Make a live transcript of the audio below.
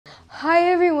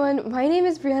Hi everyone, my name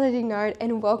is Brianna Dignard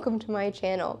and welcome to my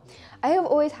channel. I have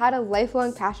always had a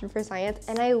lifelong passion for science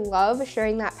and I love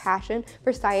sharing that passion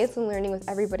for science and learning with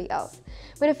everybody else.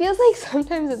 But it feels like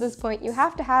sometimes at this point you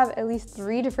have to have at least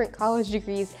 3 different college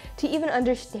degrees to even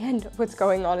understand what's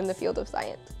going on in the field of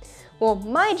science. Well,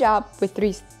 my job with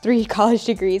three college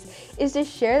degrees is to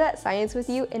share that science with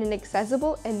you in an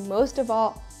accessible and most of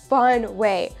all, fun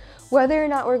way. Whether or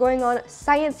not we're going on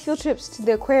science field trips to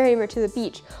the aquarium or to the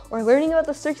beach, or learning about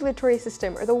the circulatory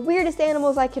system, or the weirdest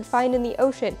animals I could find in the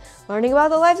ocean, learning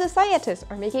about the lives of scientists,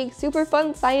 or making super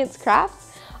fun science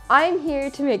crafts, I'm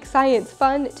here to make science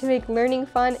fun, to make learning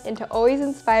fun, and to always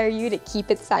inspire you to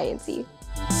keep it sciencey.